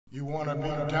You wanna be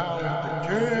down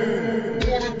with the king?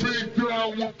 Wanna be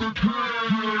down with the king?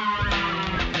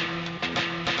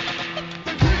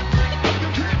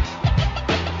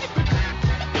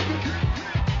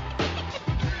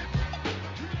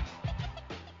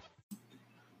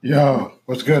 Yo,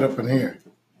 what's good up in here?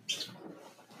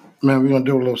 Man, we're gonna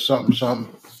do a little something,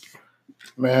 something.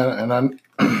 Man, and I'm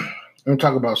gonna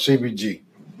talk about CBG.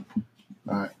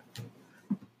 All right.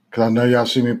 Cause I know y'all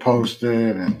see me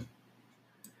posted and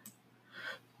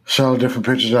show different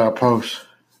pictures that I post.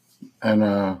 And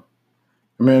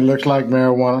it looks like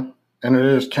marijuana and it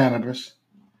is cannabis,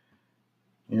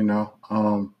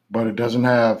 but it doesn't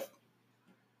have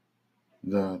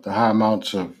the high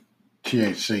amounts of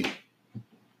THC.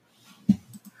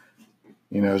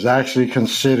 It's actually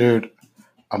considered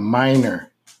a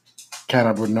minor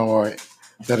cannabinoid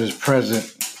that is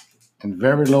present in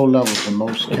very low levels in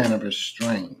most cannabis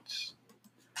strains.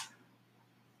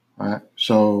 All right,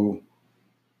 so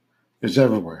it's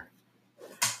everywhere.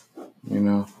 You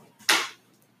know,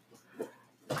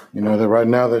 that right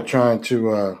now they're trying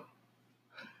to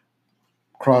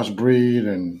crossbreed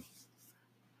and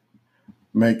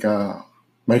make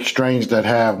strains that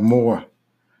have more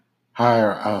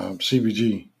higher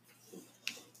CBG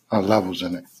levels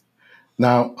in it.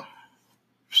 Now,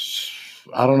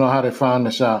 I don't know how they found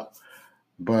this out,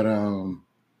 but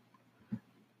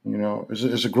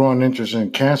it's a growing interest in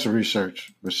cancer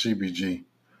research with CBG.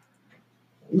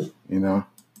 And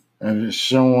it's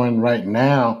showing right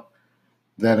now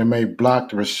that it may block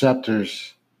the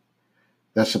receptors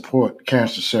that support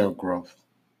cancer cell growth.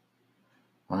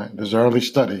 All right, there's early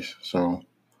studies, so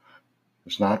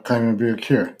it's not claiming to be a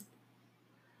cure.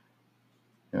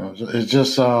 It's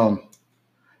just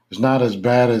it's not as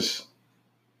bad as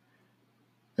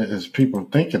people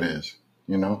think it is.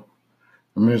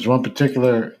 There's one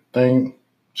particular thing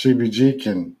CBG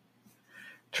can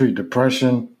treat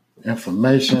depression,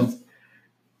 inflammation,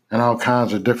 and all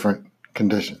kinds of different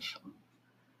conditions.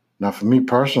 Now, for me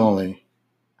personally,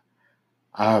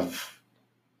 I've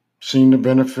seen the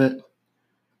benefit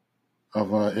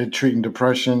of it treating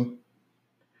depression,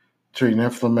 treating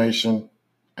inflammation,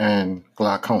 and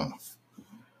glaucoma.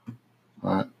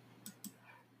 All right.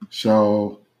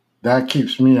 So that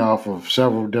keeps me off of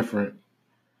several different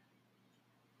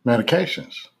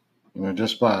medications,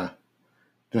 just by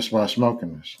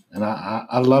smoking this. And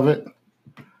I love it.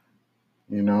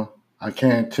 I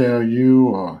can't tell you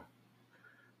or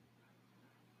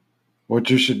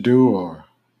what you should do or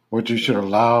what you should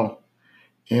allow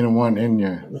anyone in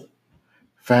your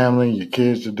family, your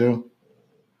kids to do.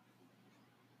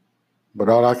 But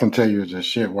all I can tell you is this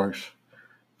shit works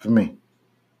for me.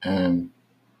 And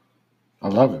I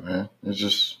love it, man.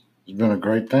 It's been a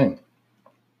great thing.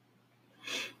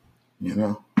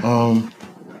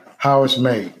 How it's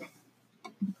made.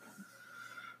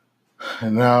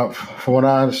 And now, from what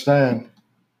I understand,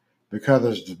 because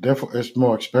it's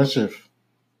more expensive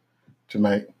to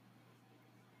make,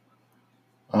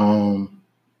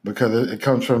 because it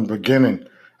comes from the beginning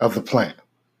of the plant.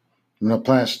 When the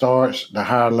plant starts, the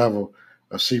higher level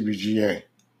of CBGA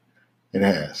it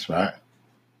has, right?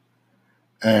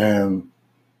 And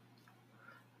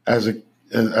the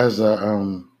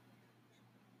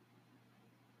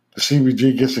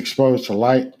CBG gets exposed to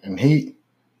light and heat,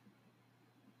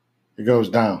 it goes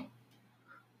down.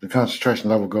 The concentration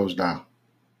level goes down.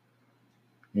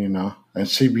 And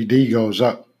CBD goes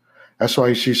up. That's why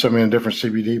you see so many different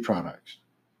CBD products,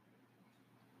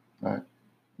 right?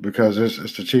 Because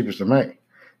it's the cheapest to make.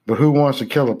 But who wants to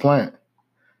kill a plant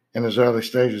in its early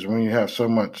stages when you have so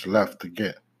much left to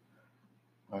get?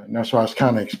 Right? And that's why it's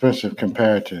kind of expensive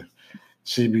compared to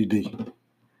CBD.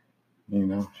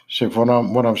 Shit, what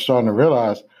I'm starting to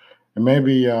realize, it may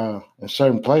be in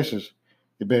certain places,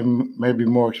 it may be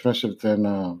more expensive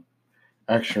than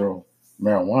actual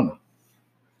marijuana.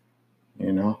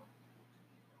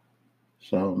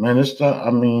 So, man,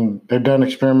 they've done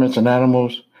experiments in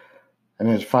animals, and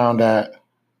it's found that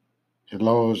it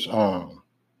lowers,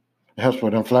 it helps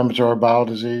with inflammatory bowel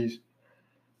disease,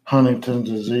 Huntington's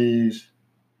disease.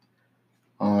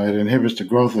 It inhibits the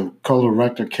growth of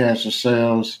colorectal cancer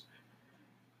cells.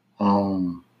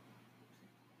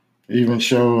 Even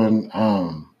showing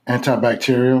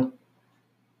antibacterial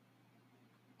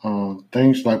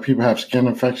things like people have skin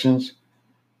infections.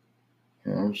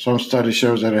 Some study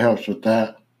shows that it helps with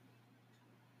that.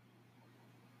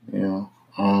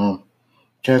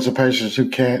 Cancer patients who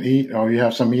can't eat or you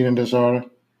have some eating disorder,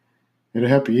 it'll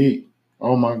help you eat.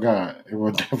 Oh my God, it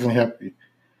will definitely help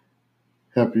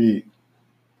you eat.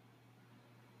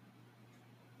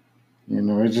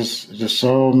 It's just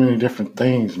so many different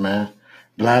things, man.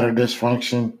 Bladder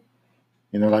dysfunction,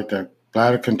 like the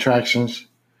bladder contractions.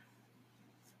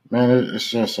 Man, it's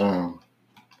just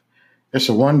it's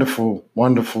a wonderful,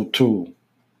 wonderful tool.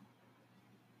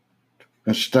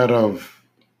 Instead of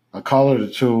I call it a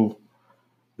tool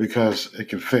because it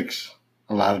can fix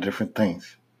a lot of different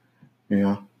things. You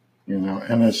know,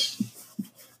 and it's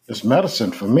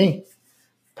medicine for me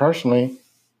personally.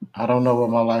 I don't know what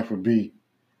my life would be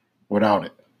without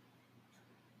it.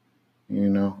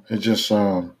 It just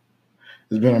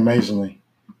it's been amazingly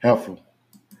helpful,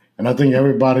 and I think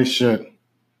everybody should.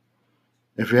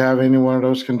 If you have any one of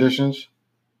those conditions,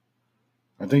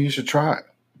 I think you should try it.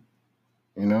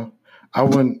 You know, I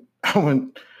wouldn't I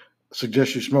wouldn't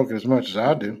suggest you smoke it as much as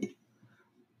I do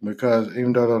because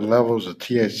even though the levels of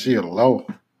THC are low,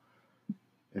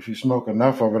 if you smoke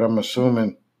enough of it, I'm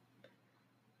assuming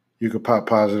you could pop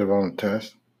positive on the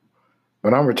test.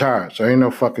 But I'm retired, so ain't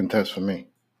no fucking test for me.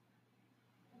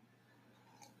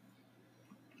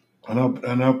 I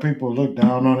know people look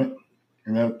down on it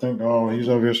and they'll think, oh, he's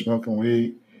over here smoking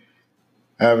weed,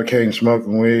 advocating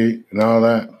smoking weed and all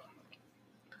that.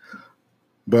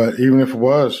 But even if it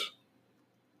was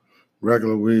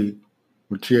regular weed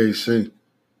with THC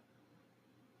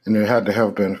and it had the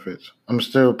health benefits, I'm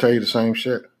still tell you the same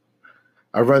shit.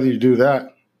 I'd rather you do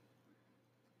that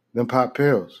than pop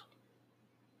pills.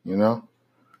 The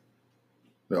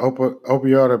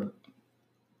opioid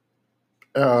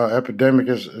epidemic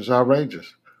is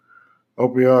outrageous.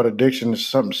 Opioid addiction is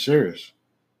something serious.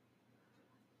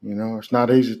 It's not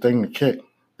an easy thing to kick.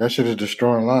 That shit is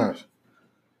destroying lives.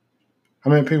 How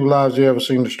many people's lives you ever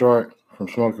seen destroyed from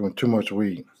smoking with too much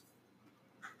weed?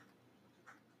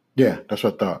 Yeah, that's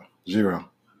what I thought. 0.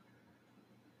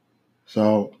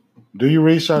 So do your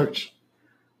research.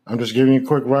 I'm just giving you a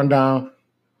quick rundown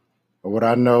of what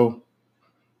I know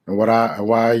and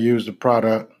why I use the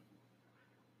product.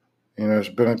 It's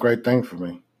been a great thing for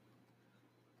me.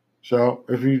 So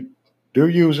if you do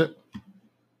use it,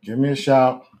 give me a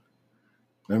shout.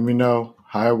 Let me know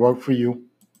how it worked for you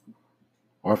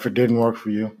or if it didn't work for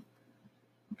you.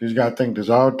 Because you got to think there's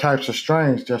all types of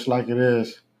strains just like it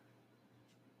is,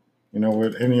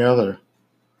 with any other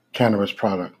cannabis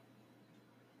product.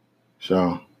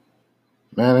 So,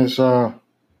 man, it's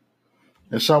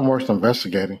something worth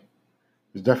investigating.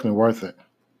 It's definitely worth it.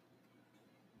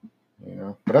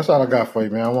 But that's all I got for you,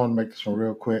 man. I want to make this one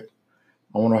real quick.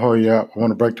 I want to hurry up. I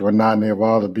want to break the monotony of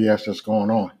all the BS that's going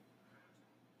on.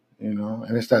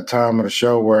 And it's that time of the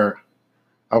show where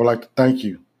I would like to thank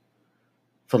you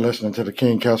for listening to the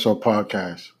King Kelso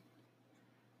podcast.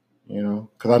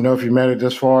 Because I know if you made it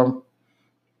this far,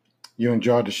 you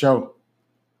enjoyed the show.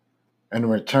 And in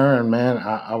return, man,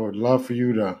 I would love for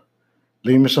you to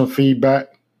leave me some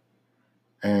feedback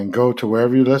and go to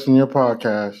wherever you listen to your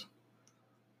podcast.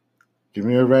 Give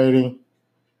me a rating,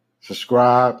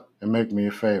 subscribe, and make me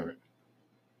a favorite.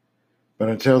 But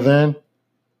until then,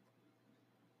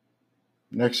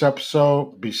 next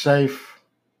episode, be safe,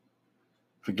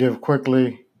 forgive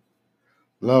quickly,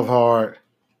 love hard,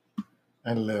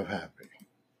 and live happy.